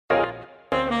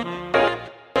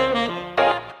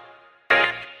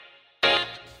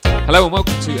Hello and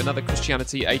welcome to another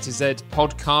Christianity A to Z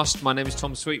podcast. My name is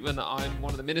Tom Sweetman. I'm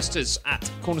one of the ministers at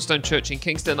Cornerstone Church in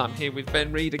Kingston. I'm here with Ben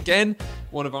Reed again,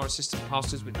 one of our assistant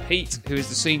pastors, with Pete, who is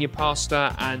the senior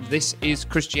pastor, and this is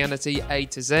Christianity A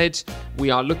to Z. We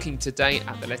are looking today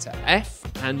at the letter F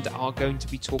and are going to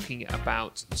be talking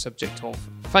about the subject of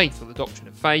faith, or the doctrine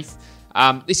of faith.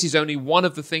 This is only one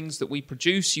of the things that we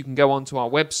produce. You can go onto our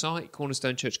website,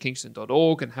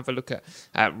 cornerstonechurchkingston.org, and have a look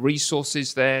at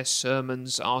resources there,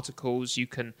 sermons, articles. You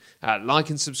can like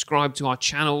and subscribe to our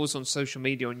channels on social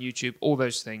media, on YouTube, all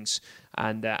those things.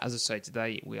 And as I say,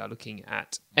 today we are looking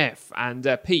at F. And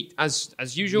Pete, as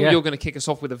usual, you're going to kick us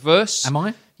off with a verse. Am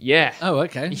I? Yeah. Oh,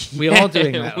 okay. We are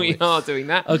doing that. We are doing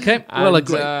that. Okay. Well, a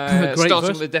great starting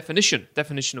verse. with the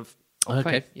definition of Okay.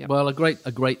 faith. Yeah. Well, a great.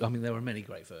 I mean, there are many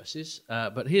great verses,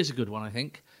 but here's a good one, I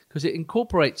think, because it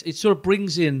incorporates. It sort of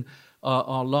brings in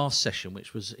our last session,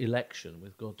 which was election,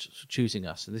 with God choosing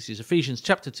us, and this is Ephesians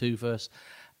chapter 2, verse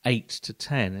 8 to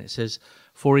 10. And it says,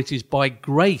 "For it is by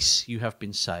grace you have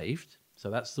been saved." So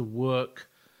that's the work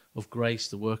of grace,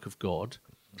 the work of God,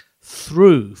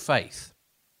 through faith.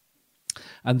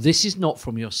 And this is not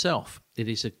from yourself; it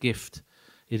is a gift.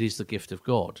 It is the gift of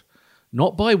God,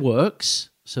 not by works,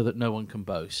 so that no one can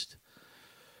boast.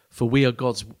 For we are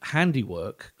God's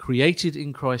handiwork, created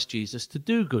in Christ Jesus to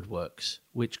do good works,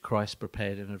 which Christ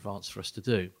prepared in advance for us to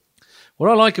do.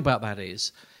 What I like about that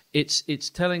is, it's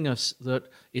telling us that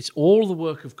it's all the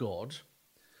work of God,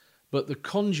 but the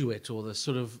conduit, or the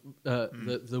sort of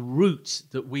the route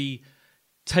that we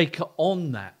take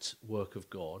on that work of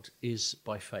God is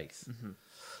by faith. Mm-hmm.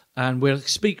 And we'll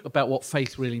speak about what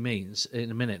faith really means in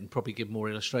a minute and probably give more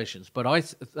illustrations. But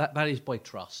that is by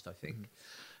trust, I think.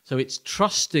 Mm-hmm. So it's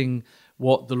trusting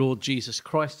what the Lord Jesus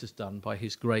Christ has done by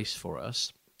his grace for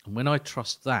us. And when I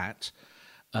trust that,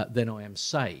 then I am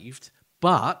saved.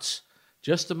 But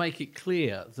just to make it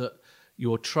clear that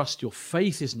your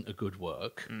faith isn't a good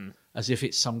work, as if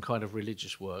it's some kind of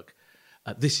religious work,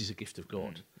 this is a gift of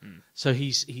God. So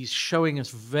he's showing us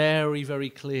very, very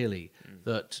clearly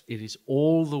that it is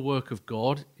all the work of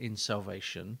God in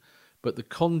salvation, but the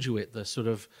conduit, the sort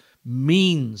of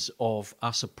means of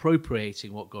us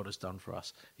appropriating what God has done for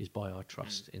us, is by our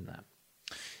trust in that.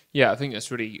 Yeah, I think that's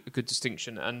really a good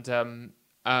distinction. And,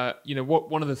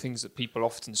 one of the things that people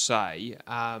often say,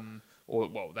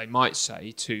 they might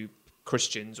say to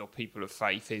Christians or people of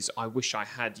faith is, "I wish I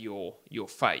had your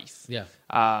faith." Yeah.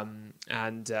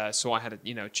 So I had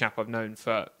a chap I've known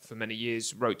for many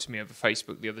years wrote to me over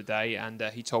Facebook the other day, and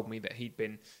he told me that he'd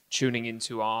been tuning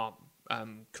into our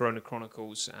Corona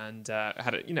Chronicles and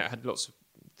had lots of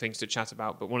things to chat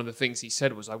about. But one of the things he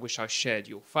said was, "I wish I shared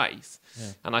your faith."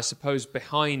 Yeah. And I suppose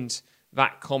behind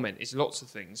that comment is lots of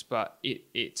things, but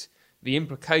the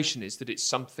implication is that it's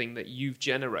something that you've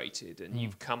generated and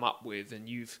you've come up with, and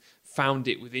you've found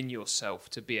it within yourself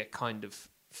to be a kind of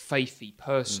faithy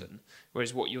person.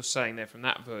 Whereas what you're saying there from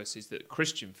that verse is that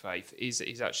Christian faith is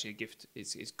actually a gift.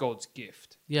 It's God's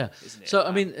gift. Yeah. Isn't it? So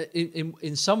I mean,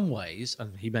 in some ways,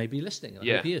 and he may be listening, and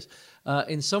I hope he is.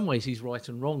 In some ways, he's right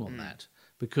and wrong on that,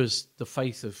 because the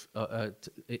faith of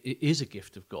it is a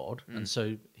gift of God, and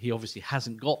so he obviously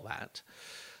hasn't got that.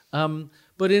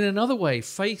 But in another way,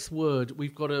 faith word,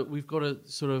 we've got to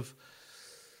sort of.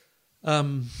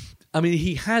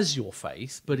 He has your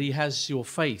faith, but he has your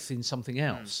faith in something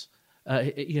else.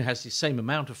 He has the same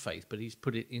amount of faith, but he's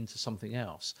put it into something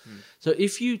else. So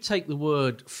if you take the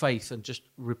word faith and just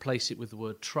replace it with the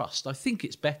word trust, I think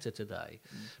it's better today,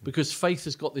 because faith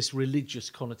has got this religious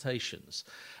connotations,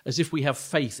 as if we have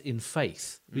faith in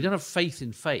faith. We don't have faith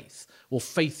in faith, or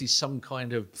faith is some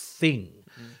kind of thing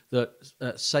that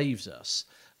saves us.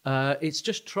 It's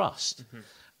just trust.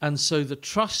 And so the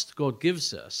trust God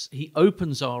gives us, he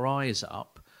opens our eyes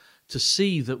up to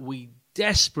see that we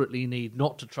desperately need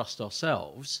not to trust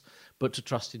ourselves, but to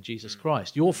trust in Jesus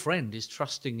Christ. Your friend is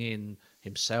trusting in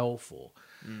himself or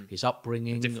his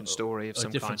upbringing. A different story of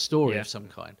some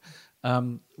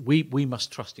kind. We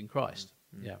must trust in Christ.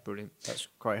 Yeah, brilliant. That's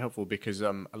quite helpful, because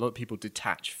a lot of people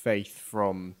detach faith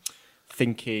from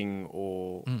thinking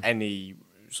or any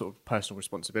sort of personal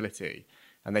responsibility.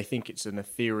 And they think it's an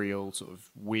ethereal, sort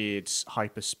of weird,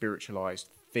 hyper-spiritualized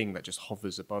thing that just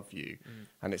hovers above you.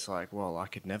 And it's like, well, I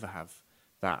could never have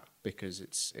that, because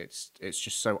it's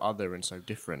just so other and so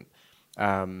different.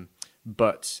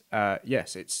 But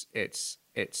yes,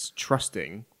 it's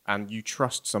trusting, and you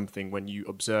trust something when you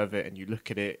observe it and you look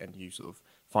at it and you sort of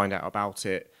find out about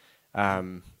it,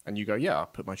 and you go, yeah, I'll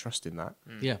put my trust in that.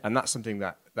 Yeah. And that's something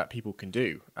that people can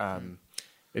do.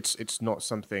 It's not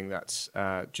something that's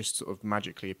just sort of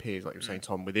magically appears, like you were saying,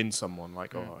 Tom, within someone.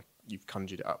 Like, you've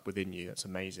conjured it up within you. That's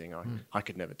amazing. I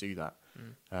could never do that.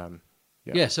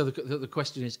 So the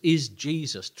question is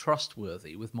Jesus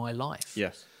trustworthy with my life?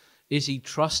 Yes. Is he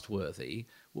trustworthy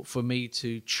for me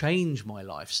to change my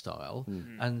lifestyle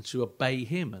and to obey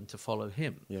him and to follow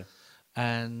him? Yeah.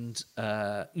 And,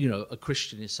 a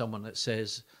Christian is someone that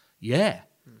says,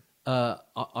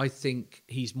 I think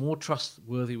he's more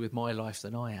trustworthy with my life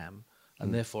than I am,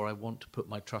 and therefore I want to put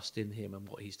my trust in him and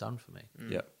what he's done for me.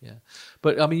 Yeah. Yeah.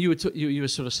 But, I mean, you were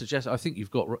sort of suggesting, I think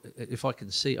you've got, if I can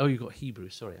see, you've got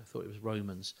Hebrews, sorry, I thought it was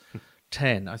Romans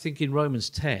 10. I think in Romans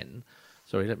 10,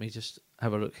 sorry, let me just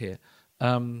have a look here.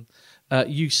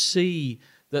 You see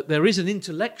that there is an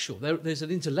intellectual, there's an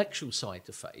intellectual side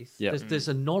to faith. Yeah. There's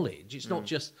a knowledge. It's not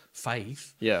just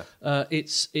faith. Yeah.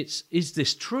 It's is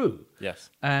this true? Yes.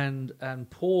 And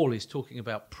Paul is talking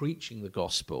about preaching the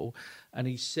gospel, and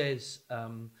he says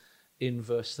in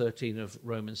verse 13 of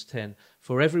Romans 10,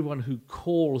 "For everyone who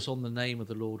calls on the name of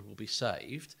the Lord will be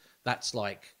saved." That's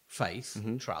like faith,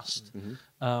 trust.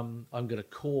 I'm going to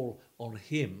call on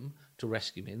him to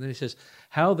rescue me. And then he says,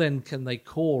 how then can they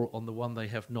call on the one they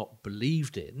have not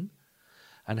believed in?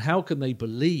 And how can they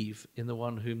believe in the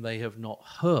one whom they have not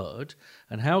heard?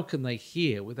 And how can they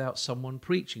hear without someone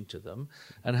preaching to them?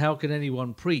 And how can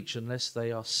anyone preach unless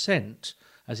they are sent?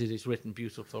 As it is written,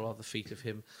 beautiful are the feet of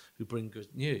him who bring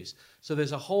good news. So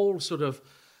there's a whole sort of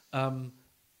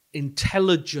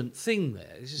intelligent thing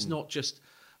there. This is not just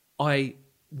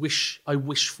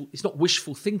it's not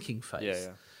wishful thinking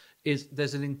faith.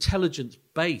 There's an intelligent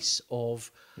base of,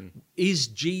 is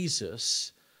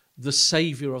Jesus the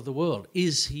Saviour of the world?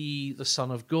 Is he the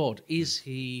Son of God? Is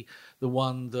he the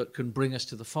one that can bring us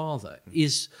to the Father?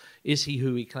 Is he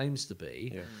who he claims to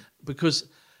be? Yeah. Because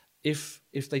if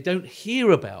they don't hear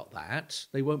about that,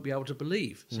 they won't be able to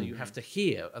believe. So you have to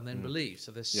hear and then believe.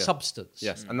 So there's substance.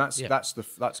 Yes, and that's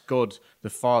God the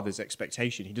Father's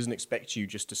expectation. He doesn't expect you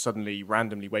just to suddenly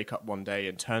randomly wake up one day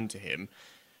and turn to him.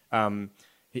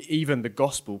 Even the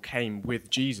gospel came with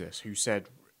Jesus, who said,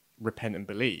 repent and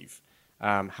believe,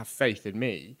 have faith in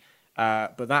me.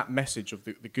 But that message of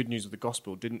the good news of the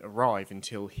gospel didn't arrive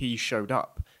until he showed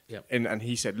up. Yep. And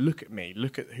he said, look at me,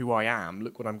 look at who I am,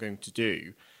 look what I'm going to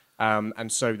do. And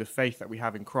so the faith that we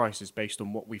have in Christ is based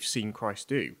on what we've seen Christ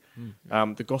do.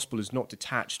 The gospel is not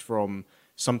detached from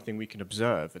something we can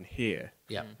observe and hear.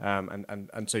 Yeah.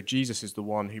 And so Jesus is the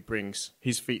one who brings,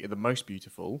 his feet are the most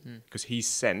beautiful because he's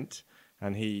sent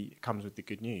and he comes with the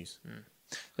good news.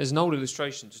 There's an old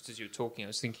illustration, just as you were talking, I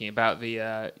was thinking about the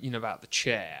about the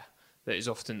chair that is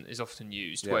often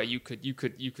used, where you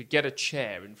could get a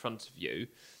chair in front of you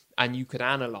and you could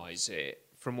analyze it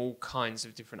from all kinds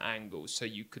of different angles. So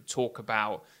you could talk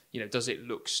about, does it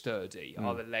look sturdy?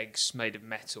 Are the legs made of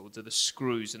metal? Do the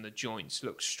screws and the joints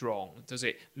look strong? Does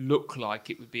it look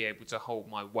like it would be able to hold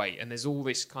my weight? And there's all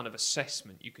this kind of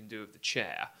assessment you can do of the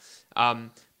chair.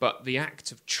 But the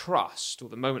act of trust, or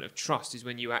the moment of trust, is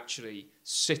when you actually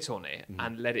sit on it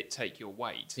and let it take your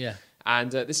weight. Yeah.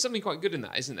 And there's something quite good in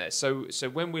that, isn't there? So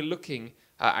when we're looking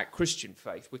at Christian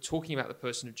faith, we're talking about the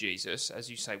person of Jesus. As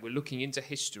you say, we're looking into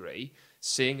history,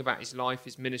 seeing about his life,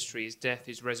 his ministry, his death,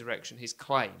 his resurrection, his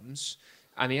claims.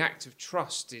 And the act of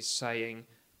trust is saying,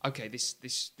 okay,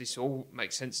 this all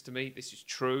makes sense to me. This is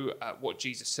true. What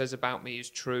Jesus says about me is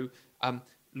true.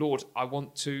 Lord, I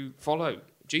want to follow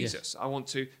Jesus. Yes. I want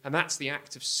to, and that's the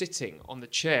act of sitting on the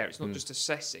chair. It's not just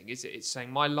assessing, is it? It's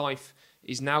saying my life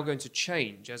is now going to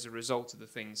change as a result of the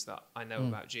things that I know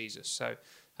about Jesus. So,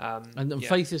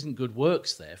 faith isn't good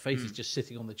works there. Faith is just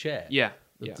sitting on the chair. Yeah.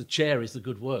 The chair is the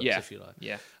good works, if you like.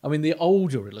 Yeah. I mean, the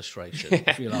older illustration,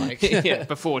 if you like.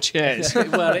 Before chairs.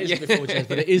 Well, it is before chairs,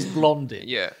 but it is Blondin.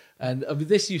 Yeah. And I mean,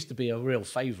 this used to be a real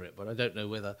favourite, but I don't know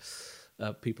whether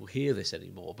people hear this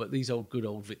anymore. But these good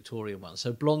old Victorian ones.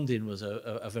 So Blondin was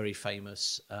a very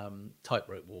famous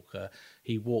tightrope walker.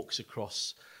 He walks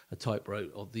across a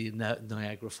tightrope of the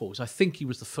Niagara Falls. I think he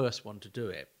was the first one to do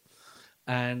it.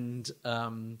 And, I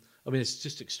mean, it's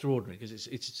just extraordinary because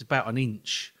it's about an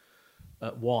inch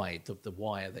wide, the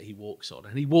wire that he walks on.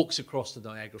 And he walks across the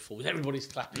Niagara Falls. Everybody's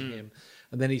clapping him.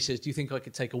 And then he says, do you think I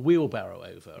could take a wheelbarrow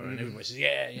over? And everybody says,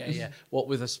 yeah. What,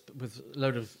 with a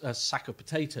load of a sack of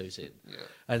potatoes in? Yeah.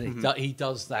 And he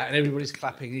does that, and everybody's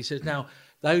clapping. And he says, now,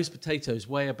 those potatoes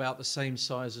weigh about the same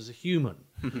size as a human.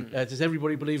 Does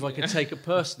everybody believe I could take a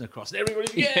person across? And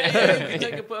everybody's, you can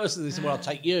take a person. They say, well, I'll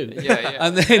take you. Yeah.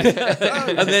 And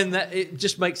then it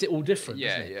just makes it all different,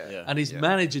 doesn't it? Yeah. And his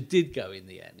manager did go in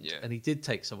the end, and he did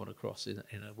take someone across in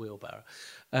a wheelbarrow.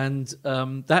 And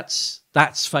that's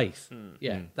faith.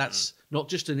 That's not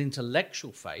just an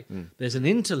intellectual faith. There's an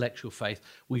intellectual faith.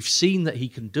 We've seen that he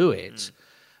can do it.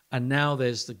 And now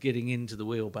there's the getting into the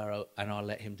wheelbarrow, and I'll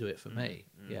let him do it for me.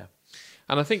 Yeah.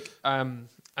 And I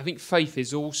think faith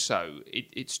is also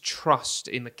it's trust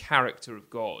in the character of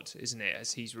God, isn't it,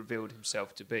 as He's revealed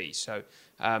Himself to be. So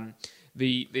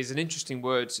there's an interesting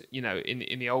word,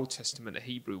 in the Old Testament, a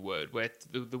Hebrew word, where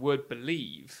the word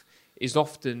believe is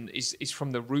often is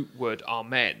from the root word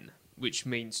amen, which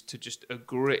means to just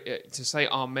agree. To say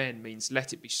amen means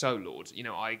let it be so, Lord.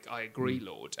 I agree,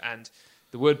 Lord. And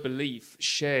the word belief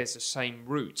shares the same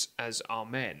root as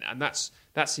amen. And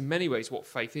that's in many ways what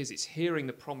faith is. It's hearing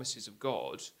the promises of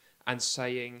God and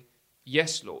saying,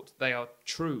 yes, Lord, they are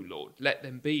true, Lord. Let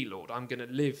them be, Lord. I'm going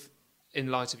to live in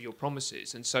light of your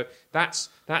promises. And so that's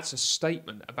a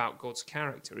statement about God's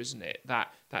character, isn't it?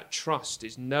 That trust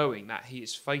is knowing that He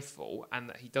is faithful and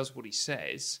that He does what He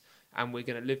says, and we're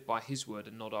going to live by His word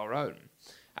and not our own.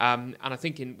 And I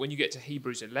think when you get to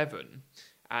Hebrews 11,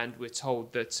 and we're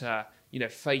told that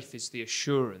faith is the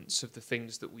assurance of the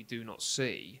things that we do not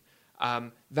see.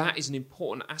 That is an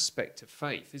important aspect of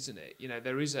faith, isn't it?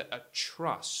 There is a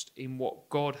trust in what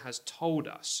God has told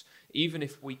us, even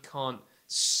if we can't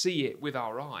see it with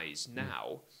our eyes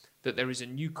now, that there is a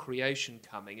new creation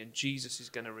coming and Jesus is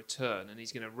going to return and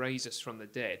He's going to raise us from the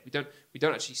dead. We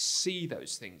don't actually see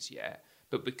those things yet,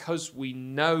 but because we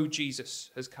know Jesus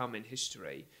has come in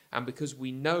history, and because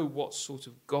we know what sort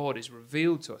of God is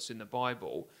revealed to us in the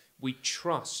Bible, we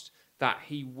trust that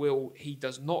He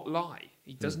does not lie.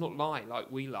 He does not lie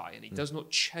like we lie, and He does not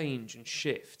change and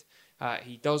shift.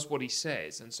 He does what He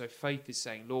says. And so faith is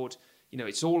saying, Lord,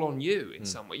 it's all on you in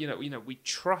some way. We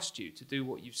trust you to do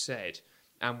what you've said,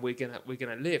 and we're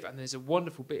gonna live. And there's a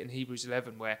wonderful bit in Hebrews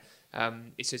 11 where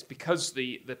it says, because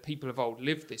the people of old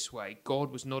lived this way,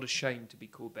 God was not ashamed to be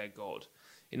called their God.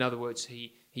 In other words,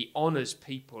 He honours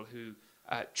people who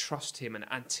trust Him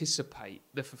and anticipate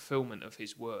the fulfilment of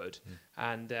His word.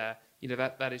 And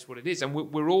that is what it is. And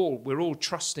we're all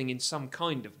trusting in some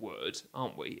kind of word,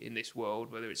 aren't we, in this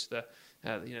world? Whether it's the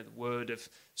word of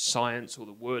science, or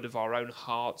the word of our own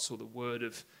hearts, or the word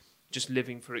of just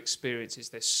living for experiences.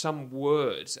 There's some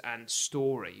words and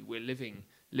story we're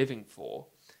living for.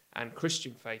 And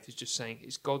Christian faith is just saying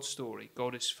it's God's story.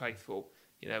 God is faithful.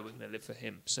 We're going to live for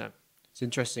Him. So it's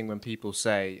interesting when people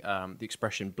say the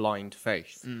expression blind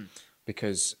faith,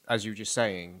 because as you were just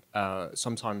saying,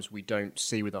 sometimes we don't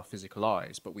see with our physical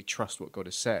eyes, but we trust what God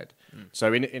has said.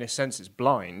 So in a sense, it's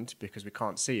blind because we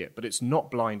can't see it, but it's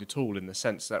not blind at all in the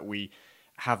sense that we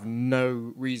have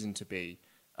no reason to be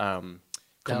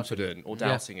confident or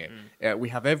doubting it. We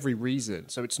have every reason.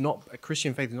 So it's not a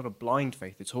Christian faith is not a blind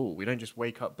faith at all. We don't just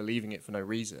wake up believing it for no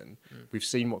reason. We've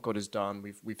seen what God has done.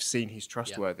 We've seen He's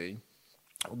trustworthy.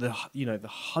 The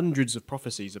hundreds of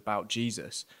prophecies about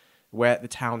Jesus, where the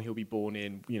town He'll be born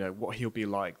in, what He'll be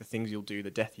like, the things He'll do,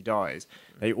 the death He dies,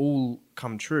 they all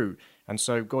come true. And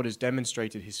so God has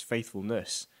demonstrated His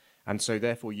faithfulness. And so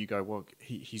therefore you go, well,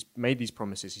 he's made these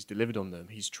promises, He's delivered on them,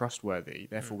 He's trustworthy,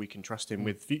 therefore we can trust Him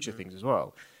with future things as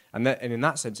well. And in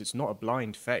that sense, it's not a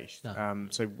blind faith. No.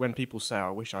 So when people say, I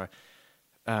wish I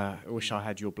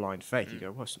had your blind faith, you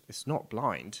go, well, it's not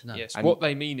blind. No. Yes, and what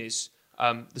they mean is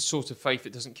the sort of faith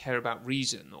that doesn't care about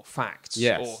reason or facts.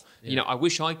 Yes. Or, I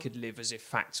wish I could live as if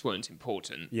facts weren't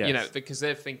important. Yes. Because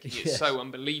they're thinking it's so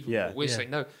unbelievable. Yeah. We're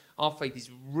saying, no, our faith is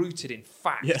rooted in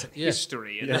fact and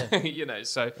history. And,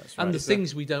 so... Right. And the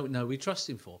things we don't know, we trust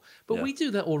Him for. But we do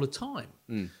that all the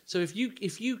time. So if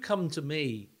you come to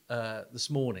me this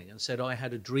morning and said, I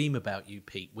had a dream about you,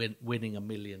 Pete, winning £1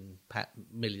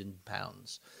 million,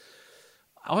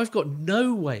 I've got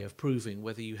no way of proving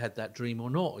whether you had that dream or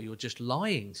not, or you're just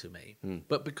lying to me.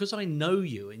 But because I know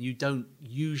you and you don't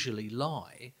usually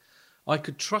lie, I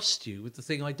could trust you with the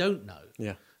thing I don't know.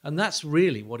 Yeah. And that's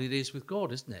really what it is with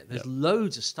God, isn't it? There's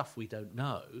loads of stuff we don't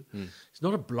know. It's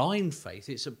not a blind faith.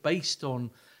 It's based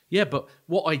on, but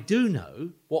what I do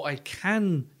know, what I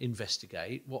can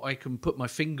investigate, what I can put my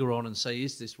finger on and say,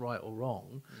 is this right or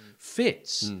wrong,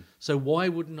 fits. So why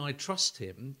wouldn't I trust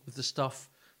Him with the stuff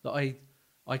that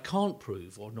I can't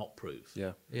prove or not prove?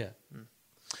 Yeah.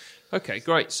 Okay,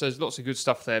 great. So there's lots of good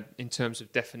stuff there in terms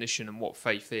of definition and what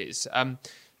faith is.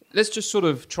 Let's just sort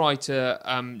of try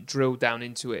to drill down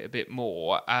into it a bit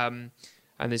more. And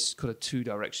there's kind of two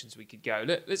directions we could go.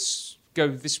 Let's go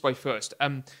this way first.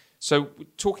 So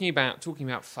talking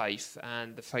about faith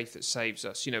and the faith that saves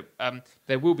us,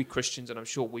 there will be Christians, and I'm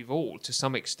sure we've all, to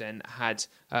some extent, had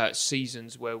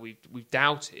seasons where we've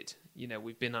doubted,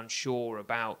 we've been unsure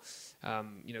about,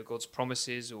 God's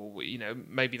promises, or,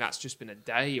 maybe that's just been a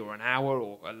day or an hour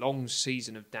or a long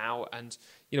season of doubt. And,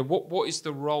 what is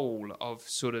the role of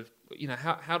sort of,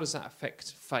 how does that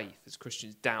affect faith as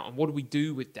Christians, doubt? And what do we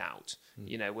do with doubt,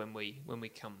 when we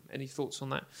come? Any thoughts on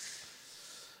that?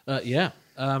 Yeah.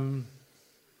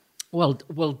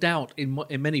 Well, doubt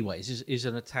in many ways is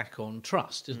an attack on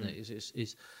trust, isn't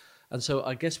it? And so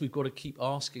I guess we've got to keep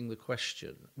asking the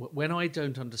question, when I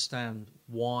don't understand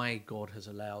why God has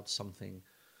allowed something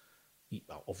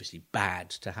obviously bad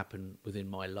to happen within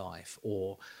my life,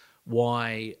 or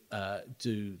why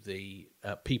do the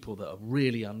people that are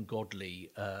really ungodly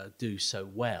do so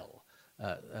well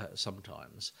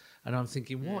sometimes, and I'm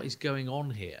thinking, what is going on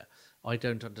here? I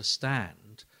don't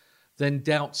understand. Then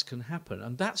doubts can happen.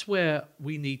 And that's where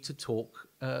we need to talk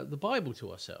the Bible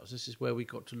to ourselves. This is where we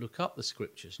got to look up the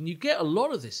scriptures. And you get a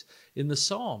lot of this in the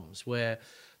Psalms, where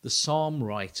the psalm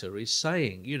writer is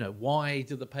saying, why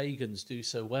do the pagans do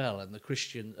so well and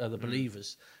the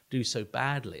believers do so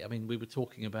badly? I mean, we were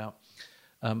talking about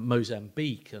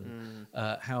Mozambique and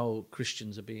how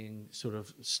Christians are being sort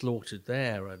of slaughtered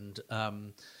there, and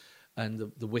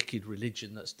the wicked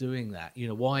religion that's doing that.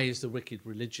 Why has the wicked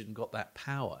religion got that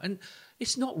power? And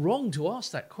it's not wrong to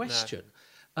ask that question.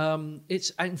 No.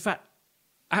 It's, in fact,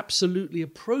 absolutely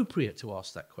appropriate to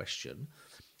ask that question,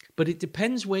 but it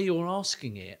depends where you're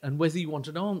asking it and whether you want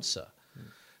an answer.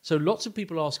 So lots of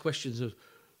people ask questions of,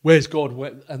 where's God?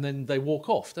 And then they walk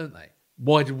off, don't they?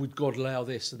 Why would God allow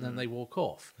this? And then they walk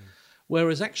off.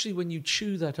 Whereas actually when you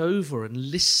chew that over and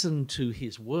listen to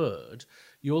his word,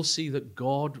 you'll see that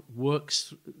God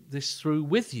works this through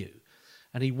with you,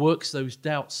 and he works those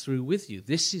doubts through with you.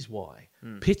 This is why.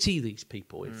 Pity these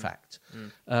people, in fact,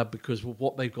 because of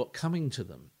what they've got coming to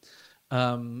them.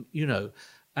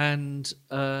 And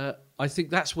I think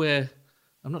that's where,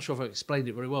 I'm not sure if I explained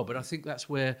it very well, but I think that's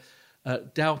where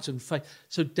doubt and faith.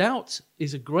 So doubt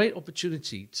is a great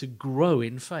opportunity to grow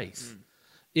in faith.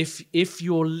 If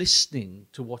you're listening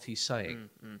to what he's saying.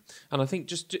 And I think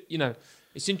just,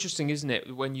 it's interesting, isn't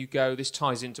it, when you go, this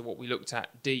ties into what we looked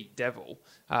at, devil.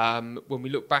 When we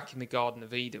look back in the Garden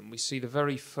of Eden, we see the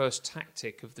very first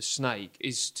tactic of the snake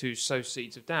is to sow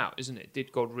seeds of doubt, isn't it?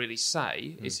 Did God really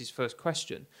say? Is his first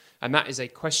question. And that is a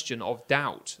question of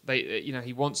doubt.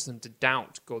 He wants them to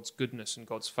doubt God's goodness and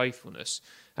God's faithfulness.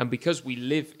 And because we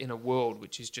live in a world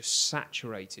which is just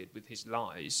saturated with his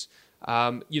lies,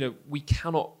 we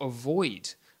cannot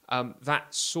avoid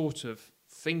that sort of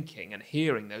thinking and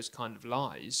hearing those kind of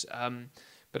lies.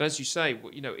 But as you say,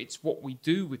 it's what we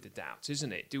do with the doubt,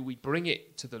 isn't it? Do we bring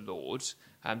it to the Lord?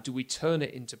 Do we turn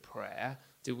it into prayer?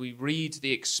 Do we read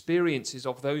the experiences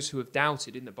of those who have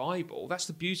doubted in the Bible? That's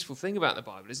the beautiful thing about the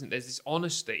Bible, isn't it? There's this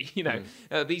honesty.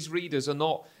 These readers are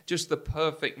not just the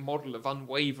perfect model of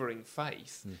unwavering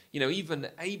faith. Even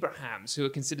Abraham's, who are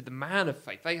considered the man of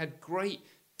faith, they had great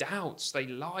doubts. They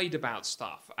lied about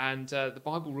stuff. And the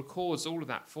Bible records all of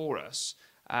that for us.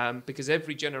 Because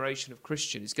every generation of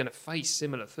Christian is going to face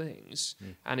similar things,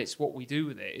 and it's what we do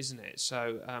with it, isn't it?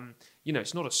 So,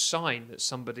 it's not a sign that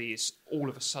somebody is all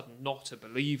of a sudden not a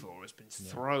believer or has been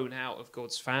thrown out of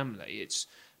God's family.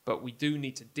 But we do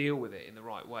need to deal with it in the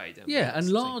right way, don't we? Yeah, and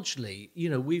largely,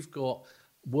 we've got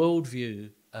worldview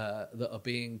that are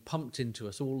being pumped into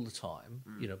us all the time,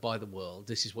 by the world.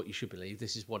 This is what you should believe.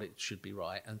 This is what it should be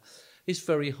right. And it's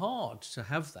very hard to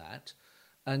have that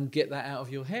and get that out of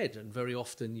your head, and very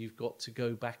often you've got to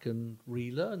go back and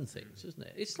relearn things, isn't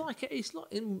it? It's like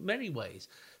in many ways.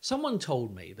 Someone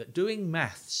told me that doing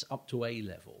maths up to A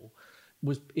level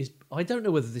is I don't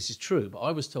know whether this is true, but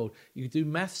I was told you do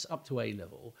maths up to A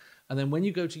level, and then when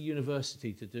you go to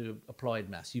university to do applied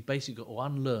maths, you basically got to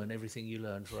unlearn everything you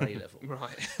learned for A level.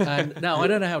 Right. And now I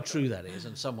don't know how true that is,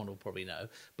 and someone will probably know,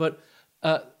 but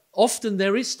often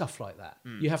there is stuff like that.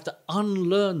 You have to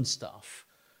unlearn stuff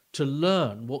to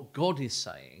learn what God is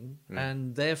saying,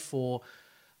 and therefore,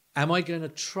 am I going to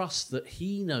trust that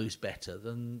he knows better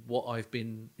than what I've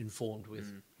been informed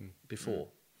with before?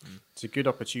 It's a good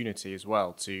opportunity as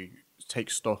well to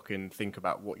take stock and think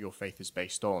about what your faith is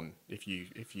based on if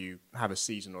you have a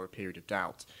season or a period of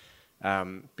doubt,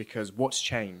 because what's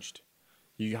changed?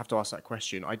 You have to ask that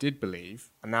question. I did believe,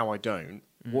 and now I don't.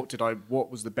 What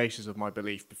was the basis of my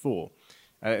belief before?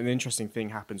 An interesting thing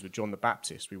happens with John the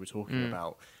Baptist we were talking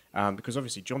about. Because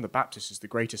obviously John the Baptist is the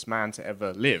greatest man to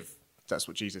ever live. That's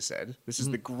what Jesus said. This is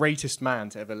the greatest man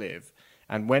to ever live.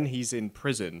 And when he's in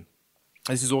prison,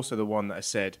 this is also the one that has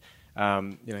said,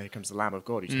 here comes the Lamb of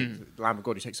God. The Lamb of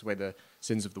God who takes away the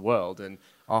sins of the world. And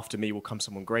after me will come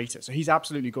someone greater. So he's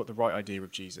absolutely got the right idea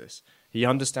of Jesus. He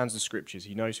understands the scriptures.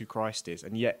 He knows who Christ is.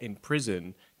 And yet in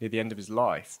prison, near the end of his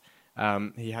life,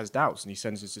 he has doubts, and he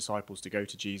sends his disciples to go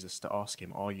to Jesus to ask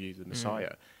him, "Are you the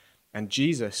Messiah?" And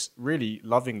Jesus, really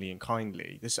lovingly and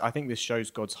kindly, I think this shows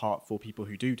God's heart for people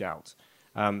who do doubt.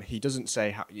 He doesn't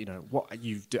say, "What,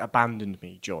 you've abandoned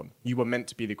me, John. You were meant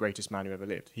to be the greatest man who ever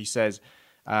lived." He says,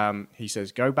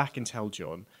 "Go back and tell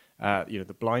John.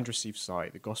 The blind receive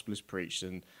sight, the gospel is preached,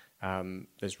 and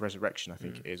there's resurrection, I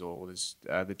think it is, or there's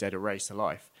the dead are raised to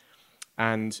life."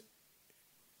 And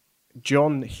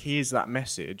John hears that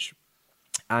message,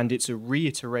 and it's a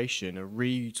reiteration,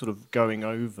 sort of going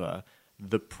over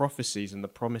the prophecies and the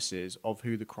promises of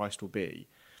who the Christ will be.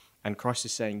 And Christ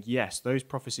is saying, yes, those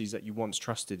prophecies that you once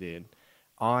trusted in,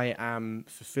 I am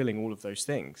fulfilling all of those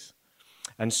things.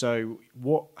 And so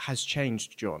what has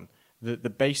changed, John?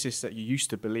 The basis that you used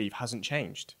to believe hasn't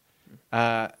changed.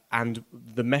 And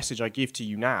the message I give to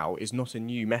you now is not a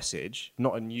new message,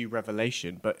 not a new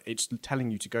revelation, but it's telling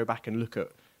you to go back and look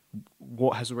at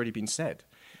what has already been said.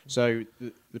 So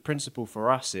the principle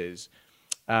for us is,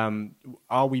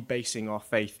 are we basing our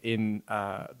faith in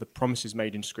the promises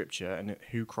made in Scripture and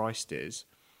who Christ is?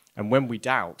 And when we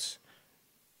doubt,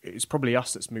 it's probably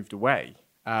us that's moved away.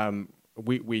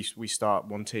 We start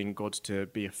wanting God to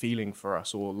be a feeling for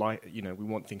us, or we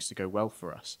want things to go well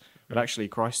for us. But actually,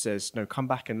 Christ says, no, come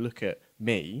back and look at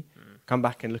me. Come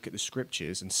back and look at the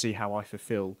Scriptures and see how I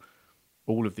fulfill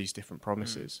all of these different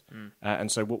promises.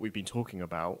 And so what we've been talking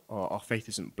about, our faith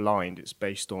isn't blind. It's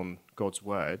based on God's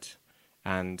word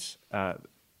and the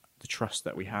trust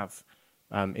that we have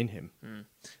in him.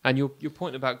 And your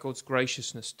point about God's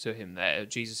graciousness to him there,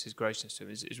 Jesus' graciousness to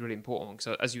him, is really important.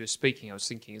 Because as you were speaking, I was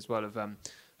thinking as well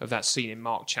of that scene in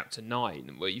Mark chapter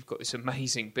 9, where you've got this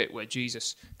amazing bit where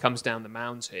Jesus comes down the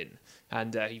mountain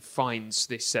and he finds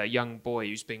this young boy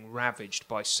who's being ravaged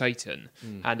by Satan.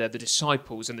 And the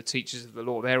disciples and the teachers of the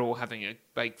law, they're all having a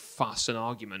big fuss and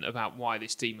argument about why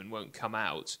this demon won't come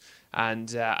out. And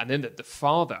then the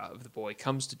father of the boy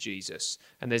comes to Jesus,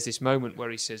 and there's this moment where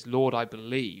he says, "Lord, I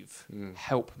believe,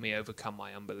 help me overcome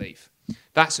my unbelief."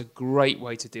 That's a great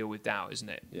way to deal with doubt, isn't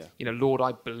it? Yeah. Lord,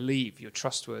 I believe you're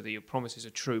trustworthy, your promises are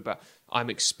true, but I'm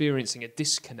experiencing a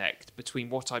disconnect between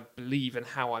what I believe and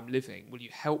how I'm living. Will you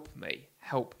help me?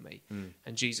 Help me.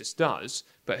 And Jesus does,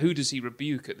 but who does he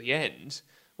rebuke at the end?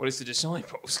 Well, it's the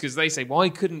disciples, because they say, "Why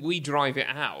couldn't we drive it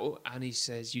out?" And he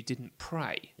says, "You didn't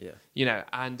pray."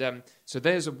 And so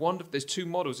there's there's two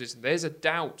models, isn't there? There's a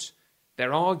doubt.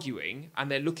 They're arguing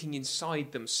and they're looking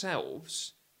inside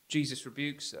themselves. Jesus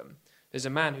rebukes them. There's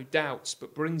a man who doubts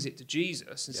but brings it to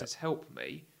Jesus and says, "Help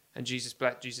me," and Jesus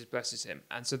blesses him.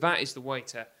 And so that is the way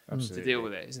to deal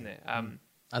with it, isn't it?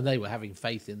 And they were having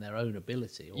faith in their own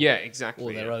ability, exactly,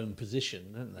 or their own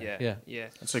position, didn't they? Yeah.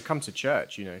 And so come to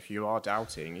church. If you are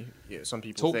doubting, some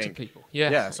people talk think, to people.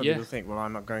 Some people think, well,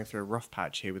 I'm not going through a rough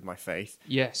patch here with my faith.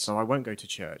 Yes. So I won't go to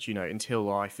church, until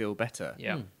I feel better.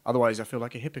 Yeah. Otherwise, I feel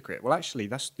like a hypocrite. Well, actually,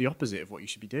 that's the opposite of what you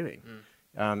should be doing.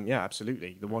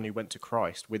 Absolutely. The one who went to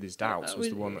Christ with his doubts was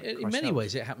the one that Christ in many helped.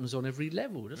 ways, it happens on every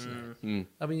level, doesn't it?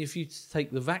 I mean, if you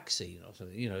take the vaccine or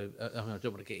something, I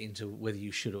don't want to get into whether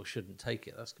you should or shouldn't take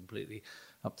it. That's completely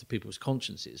up to people's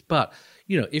consciences. But,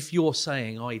 if you're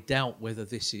saying, I doubt whether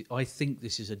I think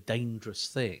this is a dangerous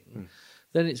thing,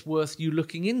 then it's worth you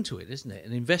looking into it, isn't it?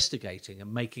 And investigating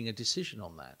and making a decision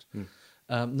on that.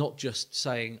 Not just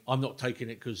saying, I'm not taking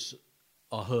it because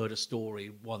I heard a story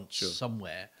once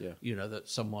somewhere, that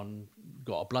someone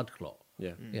got a blood clot.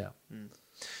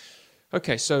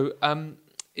 Okay, so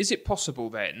is it possible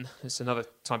then, it's another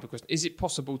type of question, is it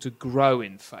possible to grow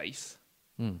in faith?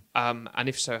 And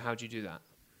if so, how do you do that?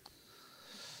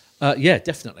 Yeah,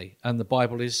 definitely, and the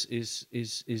Bible is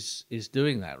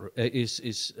doing that.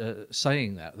 Is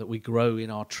saying that we grow in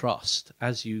our trust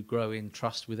as you grow in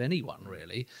trust with anyone.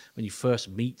 Really, when you first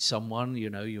meet someone,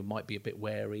 you might be a bit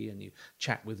wary, and you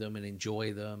chat with them and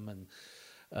enjoy them,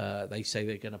 and they say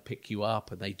they're going to pick you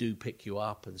up, and they do pick you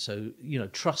up, and so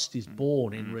trust is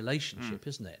born in relationship,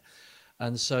 isn't it?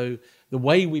 And so the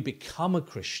way we become a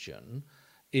Christian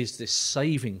is this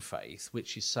saving faith,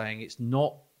 which is saying it's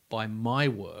not by my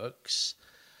works,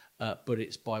 but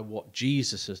it's by what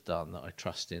Jesus has done that I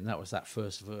trust in. That was that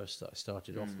first verse that I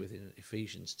started off with in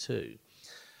Ephesians 2.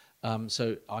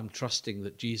 So I'm trusting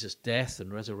that Jesus' death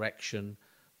and resurrection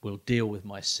will deal with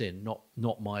my sin,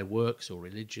 not my works or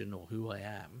religion or who I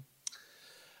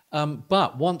am.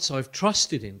 But once I've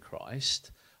trusted in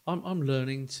Christ, I'm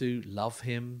learning to love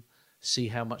him, see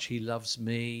how much he loves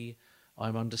me.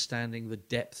 I'm understanding the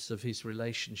depths of his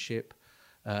relationship,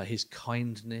 his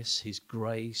kindness, his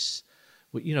grace.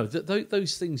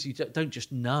 Those things you don't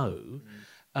just know.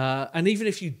 And even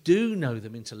if you do know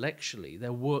them intellectually,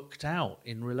 they're worked out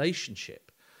in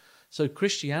relationship. So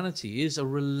Christianity is a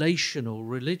relational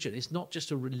religion. It's not just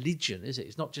a religion, is it?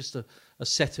 It's not just a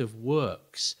set of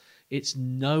works. It's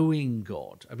knowing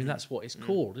God. I mean, that's what it's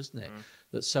called, isn't it?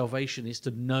 That salvation is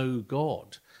to know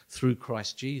God through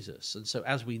Christ Jesus. And so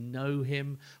as we know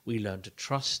him, we learn to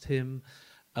trust him.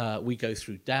 We go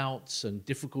through doubts and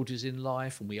difficulties in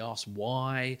life, and we ask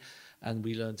why, and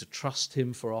we learn to trust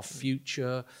him for our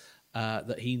future,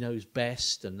 that he knows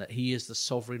best, and that he is the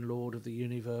sovereign Lord of the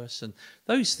universe. And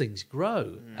those things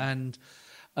grow. And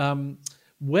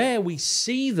where we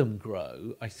see them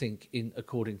grow, I think,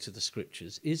 according to the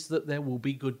scriptures, is that there will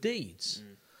be good deeds.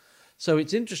 So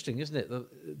it's interesting, isn't it,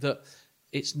 that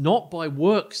it's not by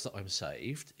works that I'm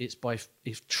saved, it's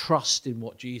trust in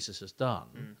what Jesus has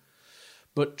done.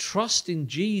 But trust in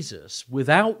Jesus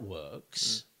without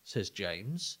works, says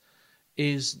James,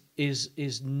 is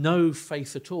no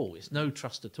faith at all. It's no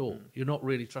trust at all. You're not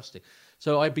really trusting.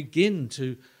 So I begin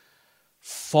to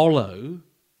follow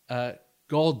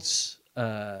God's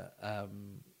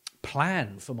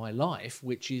plan for my life,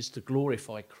 which is to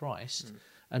glorify Christ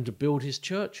and to build his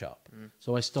church up.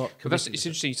 So I start. But it's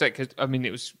interesting you say, because I mean,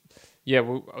 it was. Yeah,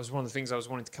 well, it was one of the things I was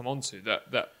wanting to come on to,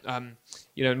 that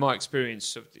in my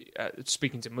experience of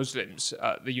speaking to Muslims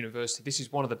at the university, this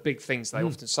is one of the big things they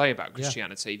often say about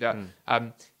Christianity, that,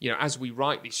 as we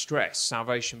rightly stress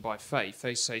salvation by faith,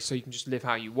 they say, so you can just live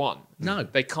how you want. No.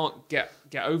 They can't get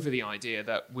over the idea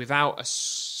that without a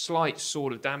slight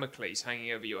sword of Damocles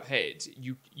hanging over your head,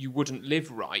 you wouldn't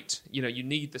live right. You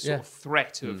need the sort of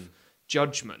threat of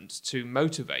judgment to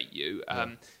motivate you,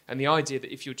 and the idea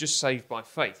that if you're just saved by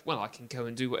faith, well, I can go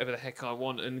and do whatever the heck I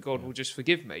want and God will just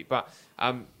forgive me. But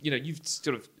you've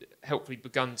sort of helpfully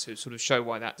begun to sort of show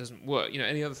why that doesn't work.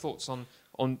 Any other thoughts on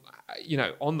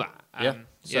that?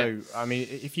 So I mean,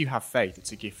 if you have faith,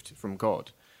 it's a gift from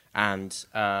God, and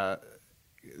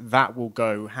that will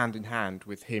go hand in hand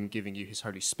with him giving you his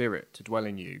Holy Spirit to dwell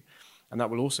in you. And that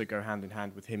will also go hand in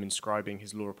hand with him inscribing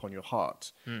his law upon your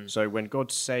heart. So when God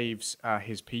saves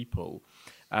his people,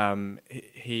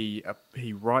 he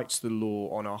writes the law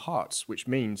on our hearts, which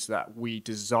means that we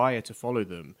desire to follow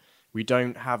them. We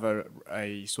don't have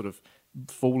a sort of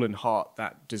fallen heart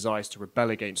that desires to rebel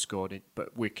against God,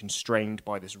 but we're constrained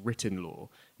by this written law.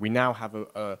 We now have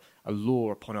a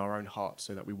law upon our own heart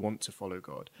so that we want to follow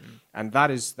God. And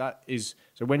that is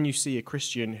so when you see a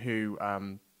Christian who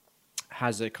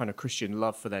has a kind of Christian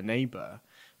love for their neighbour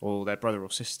or their brother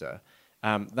or sister,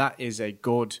 that is a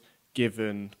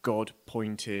God-given,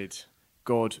 God-pointed,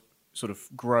 God sort of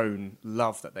grown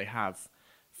love that they have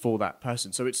for that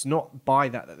person. So it's not by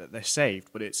that they're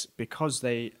saved, but it's because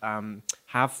they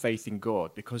have faith in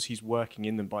God, because he's working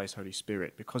in them by his Holy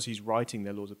Spirit, because he's writing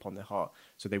their laws upon their heart,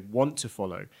 so they want to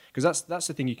follow. Because that's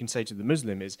the thing you can say to the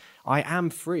Muslim is, I am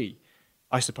free,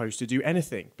 I suppose, to do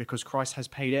anything because Christ has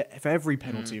paid for every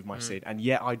penalty of my sin, and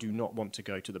yet I do not want to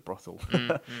go to the brothel.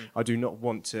 I do not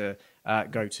want to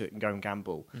go and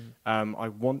gamble. I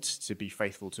want to be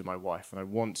faithful to my wife, and I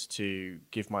want to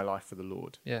give my life for the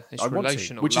Lord. Yeah, it's I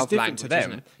relational, which is love different to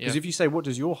language, them. Because if you say, "What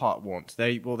does your heart want?"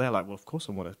 they're like, "Well, of course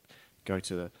I want to go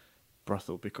to the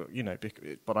brothel because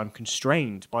but I'm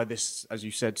constrained by this, as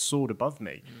you said, sword above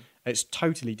me." It's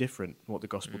totally different what the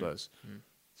gospel does.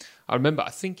 I remember,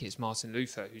 I think it's Martin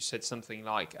Luther who said something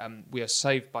like, we are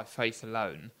saved by faith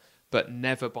alone, but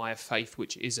never by a faith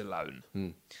which is alone.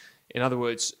 In other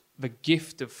words, the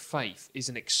gift of faith is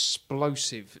an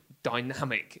explosive,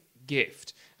 dynamic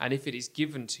gift. And if it is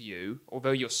given to you, although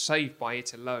you're saved by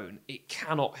it alone, it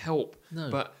cannot help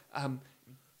but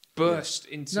burst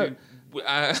into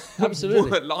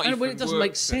absolutely life. And it doesn't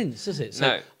make sense, does it? So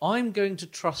No. I'm going to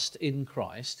trust in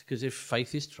Christ, because if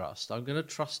faith is trust, I'm going to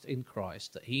trust in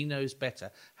Christ that he knows better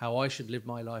how I should live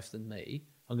my life than me.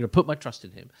 I'm going to put my trust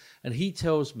in him. And he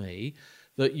tells me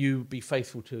that you be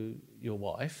faithful to your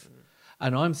wife.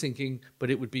 And I'm thinking,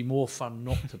 but it would be more fun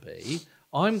not to be.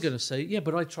 I'm going to say, yeah,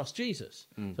 but I trust Jesus.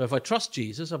 So if I trust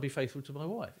Jesus, I'll be faithful to my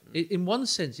wife. In one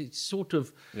sense, it's sort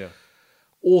of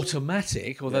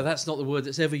automatic, although that's not the word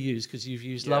that's ever used, because you've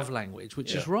used love language,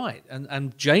 which is right.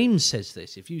 And James says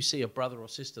this: if you see a brother or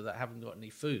sister that haven't got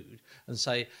any food and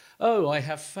say, oh, I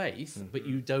have faith, but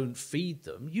you don't feed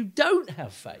them, you don't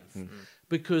have faith.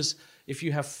 Because if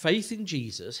you have faith in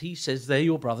Jesus, he says they're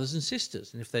your brothers and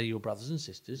sisters, and if they're your brothers and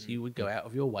sisters, you would go out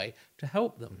of your way to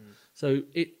help them. So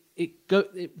it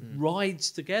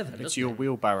rides together. It's your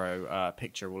wheelbarrow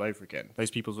picture all over again. Those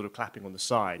people sort of clapping on the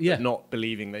side, Yeah. but not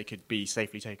believing they could be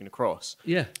safely taken across.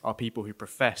 Yeah. Are people who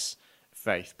profess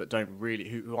faith but don't really,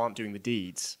 who aren't doing the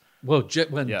deeds. Well,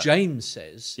 when James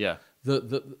says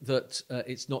that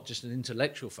it's not just an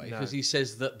intellectual faith, No. because he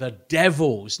says that the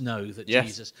devils know that Yes.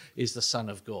 Jesus is the Son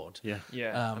of God. Yeah,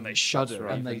 and they shudder.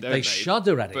 right. And even, they don't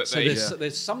shudder at it. But So they-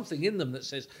 there's something in them that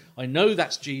says, I know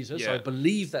that's Jesus, Yeah. I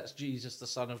believe that's Jesus, the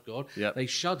Son of God. Yeah. They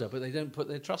shudder, but they don't put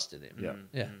their trust in him.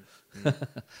 Yeah.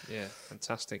 Yeah,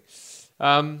 fantastic.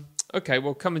 Okay,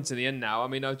 well, coming to the end now. I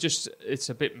mean, it's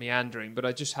a bit meandering, but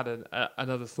I just had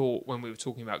another thought when we were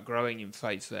talking about growing in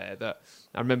faith there. That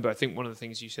I remember, I think one of the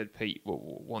things you said, Pete,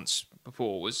 once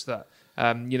before was that,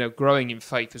 growing in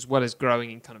faith as well as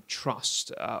growing in kind of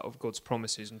trust of God's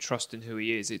promises and trust in who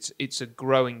he is, it's a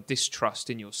growing distrust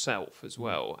in yourself as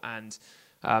well. And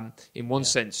in one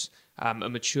sense, a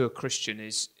mature Christian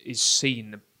is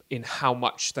seen in how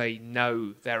much they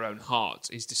know their own heart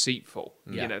is deceitful.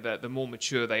 Yeah. You know, the more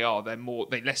mature they are, the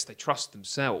less they trust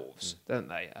themselves, don't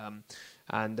they?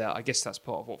 And I guess that's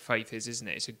part of what faith is, isn't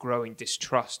it? It's a growing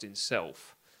distrust in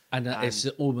self. And it's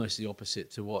almost the opposite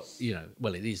to what,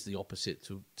 well, it is the opposite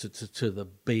to the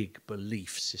big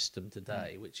belief system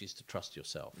today, which is to trust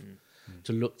yourself,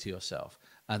 to look to yourself.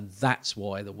 And that's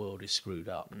why the world is screwed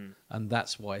up. And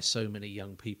that's why so many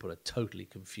young people are totally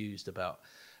confused about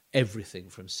everything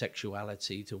from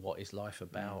sexuality to what is life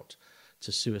about,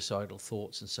 to suicidal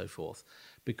thoughts and so forth,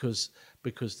 because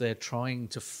they're trying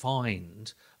to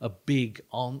find a big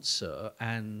answer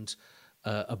and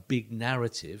a big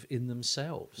narrative in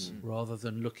themselves rather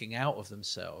than looking out of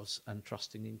themselves and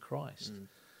trusting in Christ.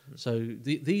 So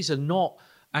these are not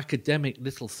academic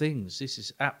little things. This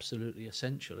is absolutely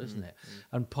essential, isn't it?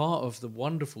 And part of the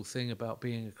wonderful thing about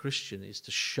being a Christian is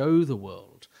to show the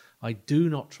world, I do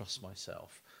not trust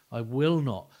myself. I will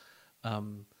not. I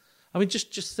mean,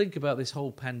 just think about this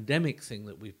whole pandemic thing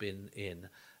that we've been in.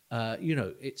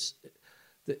 It's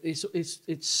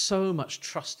so much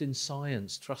trust in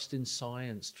science, trust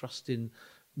in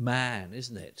man,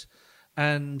 isn't it?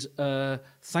 And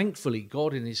thankfully,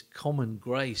 God in his common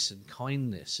grace and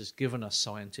kindness has given us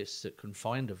scientists that can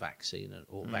find a vaccine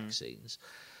or vaccines.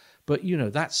 But,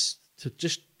 that's to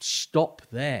just stop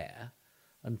there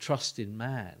and trust in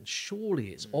man.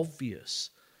 Surely it's obvious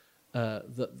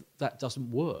that doesn't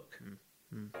work.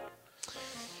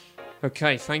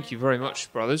 Okay, thank you very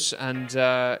much, brothers. And,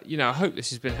 I hope this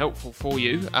has been helpful for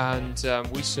you. And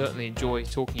we certainly enjoy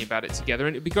talking about it together.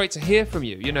 And it'd be great to hear from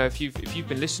you. If you've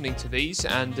been listening to these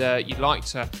and you'd like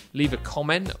to leave a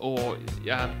comment or,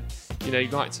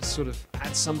 you'd like to sort of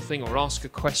add something or ask a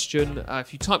question.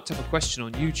 If you typed up a question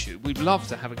on YouTube, we'd love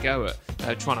to have a go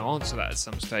at trying to answer that at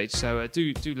some stage. So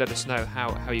do let us know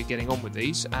how you're getting on with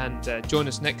these. And join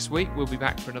us next week. We'll be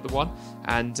back for another one.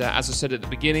 And as I said at the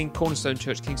beginning,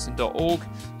 cornerstonechurchkingston.org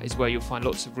is where you'll find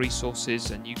lots of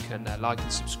resources, and you can like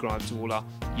and subscribe to all our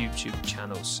YouTube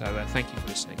channels. So thank you for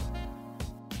listening.